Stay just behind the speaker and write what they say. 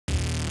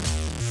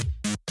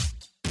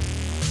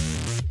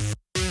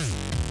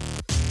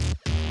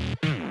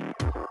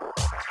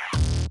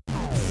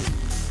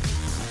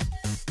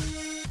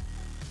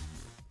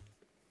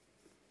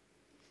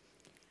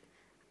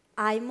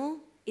AIMO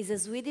is a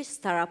Swedish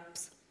startup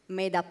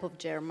made up of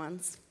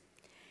Germans.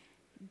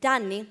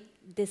 Danny,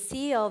 the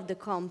CEO of the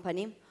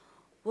company,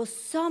 was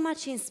so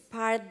much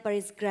inspired by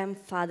his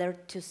grandfather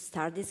to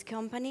start this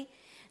company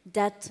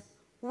that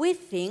we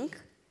think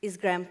his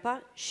grandpa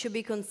should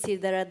be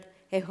considered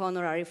a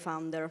honorary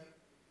founder.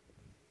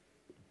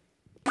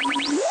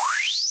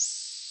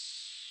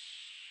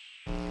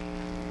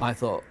 I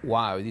thought,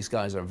 wow, these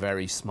guys are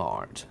very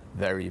smart.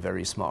 Very,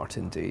 very smart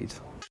indeed.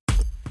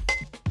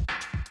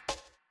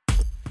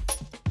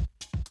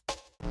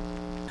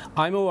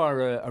 AIMO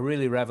are a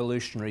really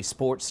revolutionary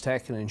sports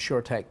tech and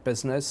insurtech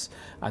business,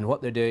 and what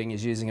they're doing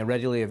is using a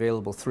readily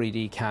available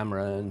 3D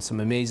camera and some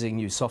amazing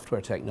new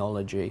software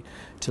technology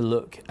to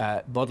look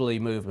at bodily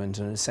movement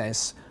and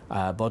assess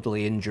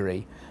bodily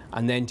injury,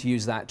 and then to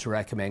use that to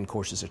recommend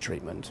courses of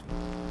treatment.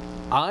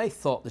 I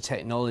thought the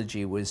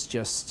technology was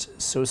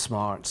just so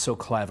smart, so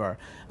clever,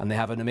 and they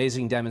have an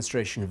amazing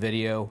demonstration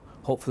video.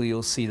 Hopefully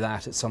you'll see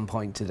that at some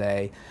point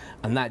today,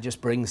 and that just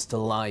brings to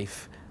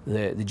life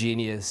the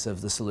genius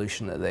of the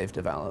solution that they've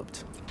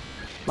developed.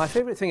 My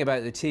favorite thing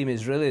about the team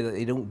is really that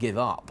they don't give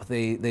up.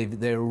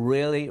 They're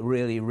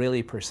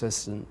really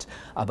persistent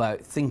about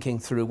thinking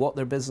through what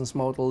their business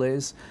model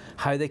is,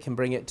 how they can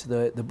bring it to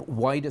the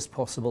widest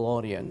possible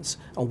audience,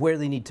 and where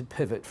they need to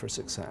pivot for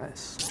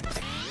success.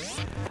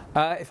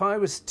 If I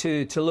was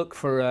to look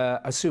for a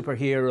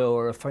superhero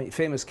or a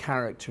famous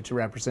character to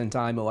represent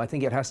AIMO, I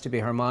think it has to be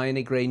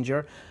Hermione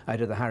Granger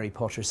out of the Harry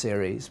Potter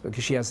series,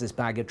 because she has this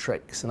bag of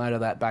tricks, and out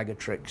of that bag of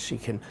tricks she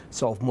can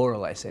solve more or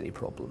less any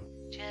problem.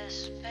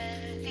 Just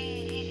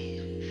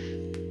believe,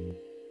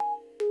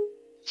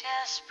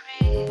 just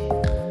breathe.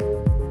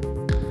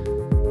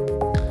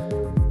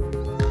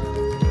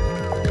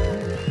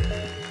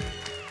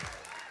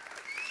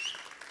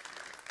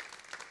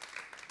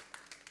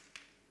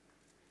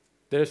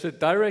 There's a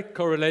direct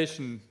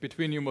correlation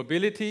between your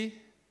mobility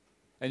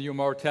and your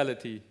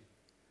mortality.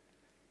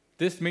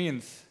 This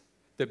means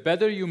the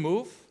better you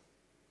move,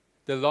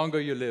 the longer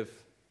you live.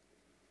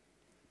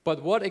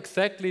 But what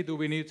exactly do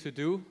we need to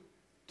do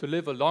to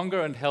live a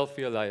longer and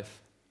healthier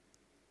life?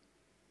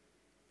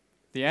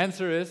 The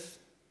answer is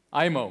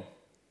AIMO,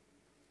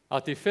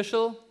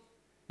 Artificial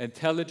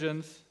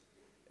Intelligence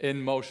in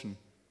Motion.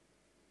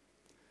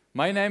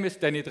 My name is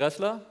Danny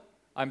Dressler.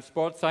 I'm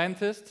sports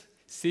scientist,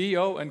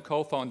 CEO and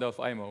co-founder of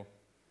AIMO.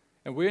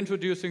 And we're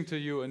introducing to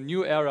you a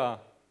new era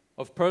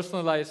of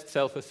personalized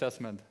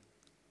self-assessment.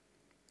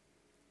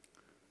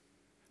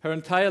 Her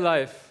entire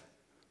life,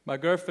 my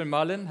girlfriend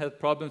Malin had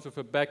problems with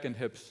her back and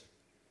hips.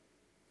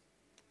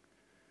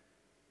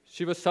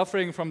 She was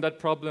suffering from that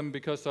problem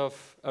because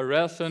of a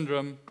rare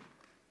syndrome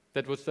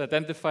that was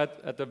identified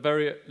at a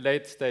very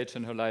late stage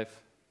in her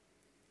life.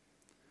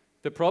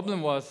 The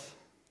problem was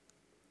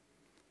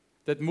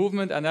that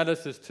movement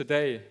analysis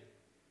today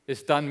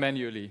is done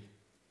manually.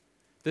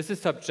 This is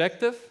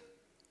subjective,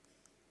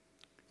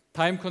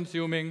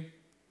 time-consuming,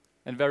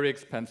 and very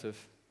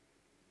expensive.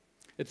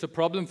 It's a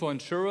problem for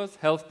insurers,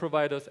 health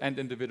providers, and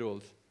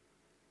individuals.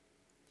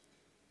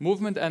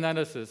 Movement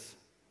analysis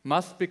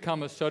must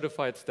become a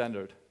certified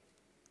standard.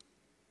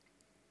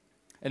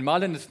 And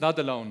Malin is not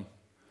alone.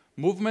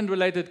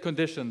 Movement-related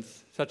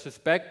conditions, such as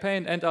back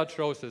pain and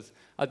arthrosis,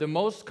 are the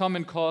most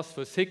common cause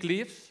for sick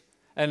leaves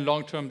and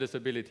long-term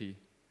disability.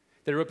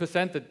 They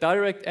represent the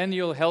direct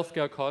annual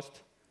healthcare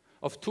cost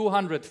of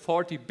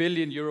 240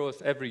 billion euros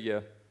every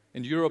year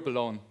in Europe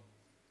alone.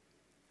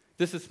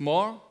 This is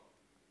more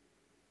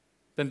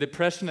than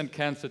depression and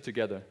cancer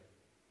together.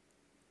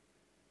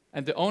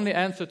 And the only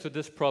answer to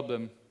this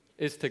problem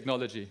is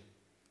technology.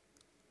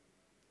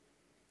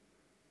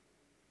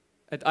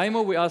 At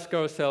AIMO, we ask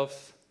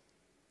ourselves,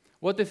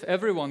 what if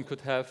everyone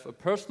could have a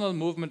personal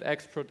movement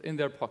expert in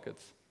their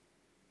pockets,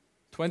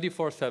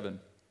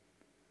 24/7?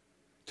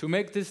 To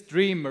make this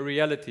dream a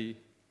reality,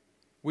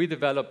 we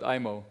developed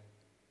AIMO,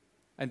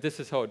 and this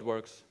is how it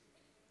works.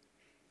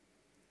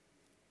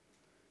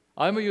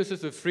 AIMO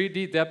uses a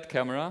 3D depth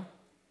camera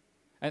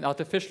and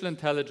artificial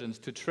intelligence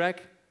to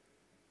track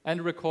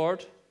and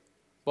record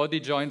body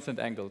joints and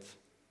angles.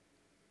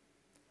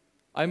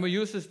 AIMO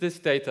uses this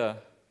data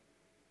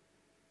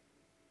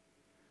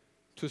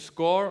to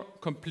score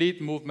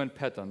complete movement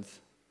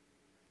patterns.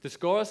 The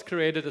score is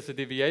created as a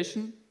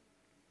deviation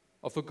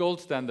of a gold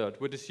standard,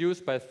 which is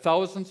used by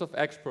thousands of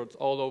experts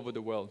all over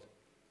the world.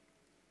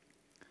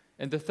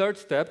 In the third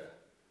step,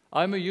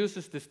 AIMO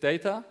uses this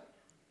data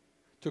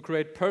to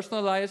create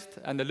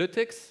personalized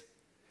analytics,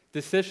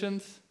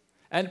 decisions,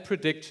 and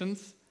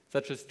predictions,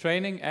 such as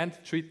training and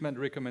treatment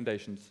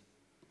recommendations.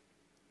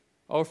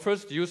 Our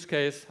first use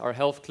case are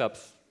health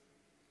clubs.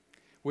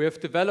 We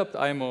have developed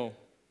AIMO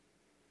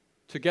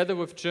together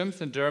with gyms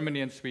in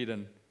Germany and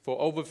Sweden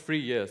for over 3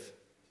 years.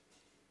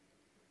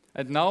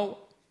 And now,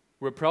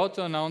 we're proud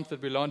to announce that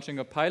we're launching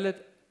a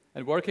pilot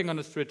and working on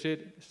a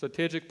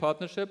strategic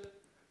partnership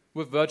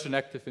with Virgin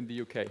Active in the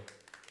UK.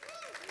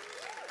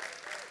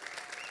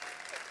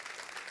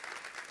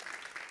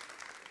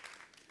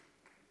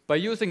 By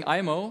using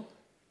AIMO,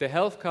 the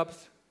health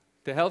clubs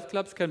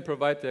can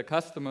provide their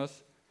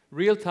customers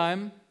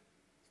real-time,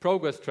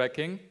 progress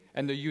tracking,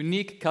 and a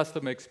unique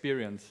customer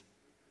experience.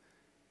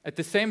 At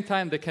the same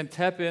time, they can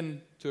tap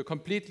into a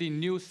completely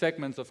new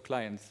segments of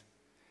clients.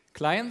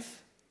 Clients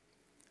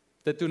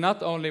that do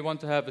not only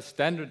want to have a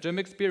standard gym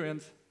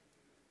experience,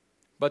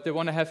 but they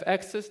want to have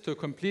access to a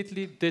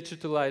completely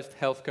digitalized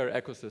healthcare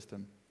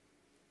ecosystem.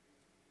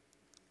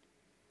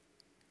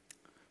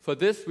 For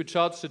this, we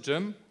charge the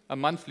gym a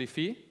monthly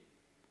fee,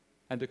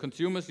 and the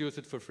consumers use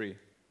it for free.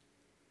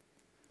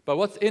 But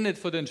what's in it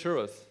for the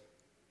insurers?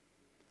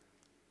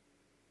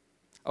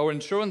 Our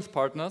insurance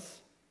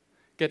partners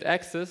get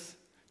access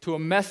to a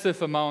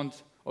massive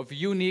amount of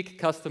unique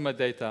customer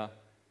data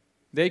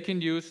they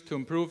can use to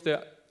improve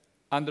their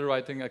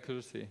underwriting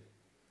accuracy.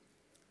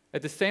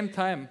 At the same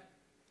time,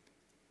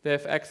 they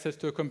have access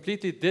to a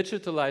completely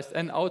digitalized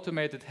and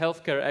automated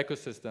healthcare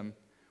ecosystem,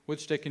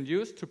 which they can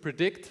use to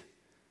predict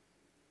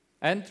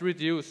and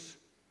reduce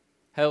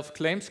health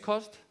claims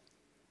cost,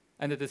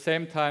 and at the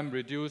same time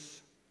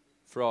reduce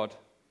fraud.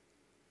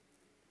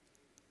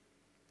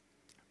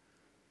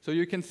 So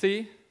you can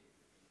see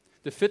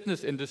the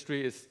fitness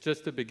industry is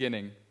just the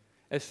beginning.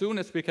 As soon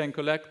as we can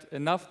collect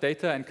enough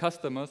data and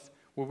customers,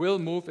 we will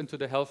move into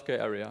the healthcare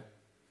area.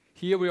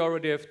 Here we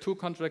already have 2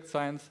 contract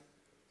signs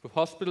with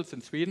hospitals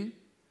in Sweden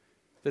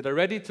that are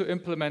ready to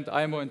implement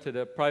AIMO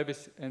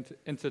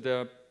into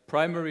their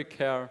primary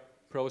care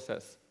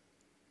process.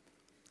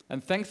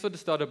 And thanks to the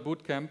Startup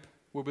Bootcamp,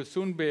 we will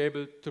soon be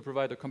able to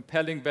provide a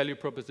compelling value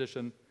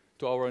proposition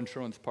to our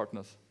insurance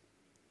partners.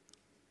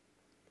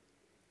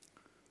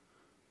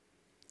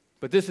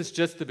 But this is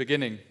just the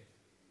beginning.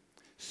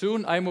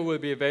 Soon, AIMO will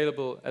be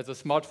available as a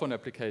smartphone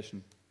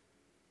application.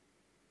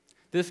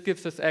 This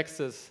gives us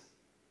access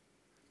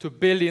to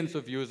billions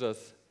of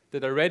users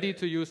that are ready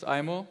to use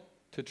AIMO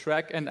to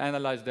track and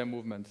analyze their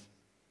movements.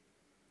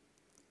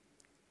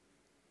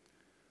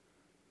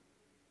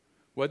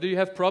 Whether you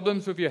have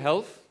problems with your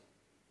health,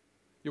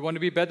 you want to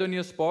be better in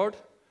your sport,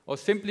 or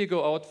simply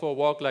go out for a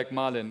walk like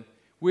Marlin,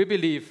 we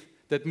believe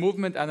that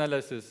movement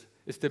analysis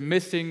is the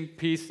missing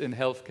piece in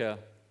healthcare.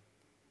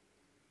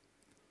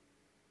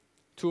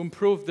 To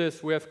improve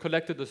this, we have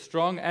collected a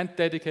strong and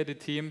dedicated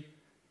team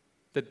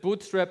that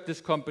bootstrapped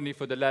this company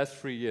for the last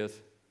 3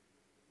 years.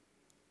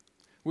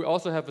 We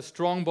also have a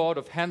strong board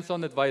of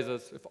hands-on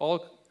advisors with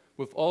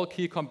all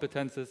key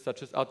competences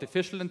such as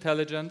artificial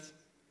intelligence,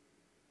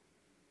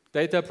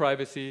 data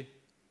privacy,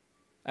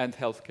 and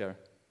healthcare.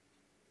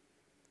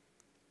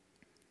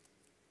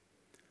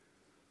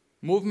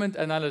 Movement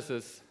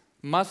analysis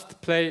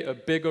must play a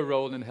bigger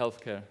role in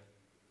healthcare.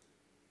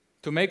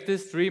 To make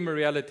this dream a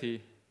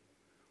reality,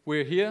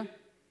 we're here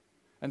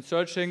and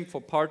searching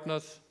for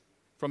partners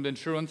from the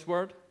insurance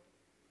world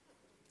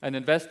and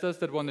investors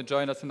that want to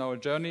join us in our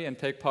journey and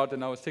take part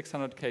in our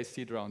 600K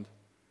seed round.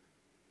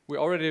 We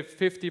already have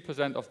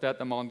 50% of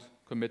that amount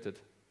committed.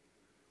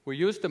 We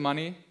use the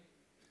money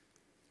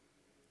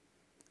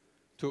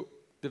to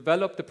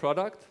develop the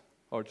product,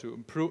 or to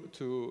improve,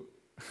 to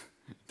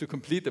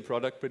complete the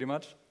product pretty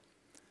much,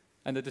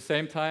 and at the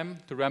same time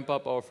to ramp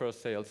up our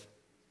first sales.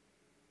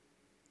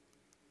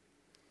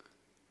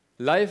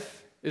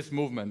 Life is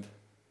movement,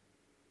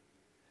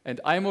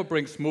 and AIMO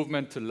brings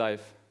movement to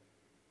life.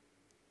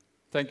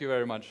 Thank you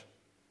very much.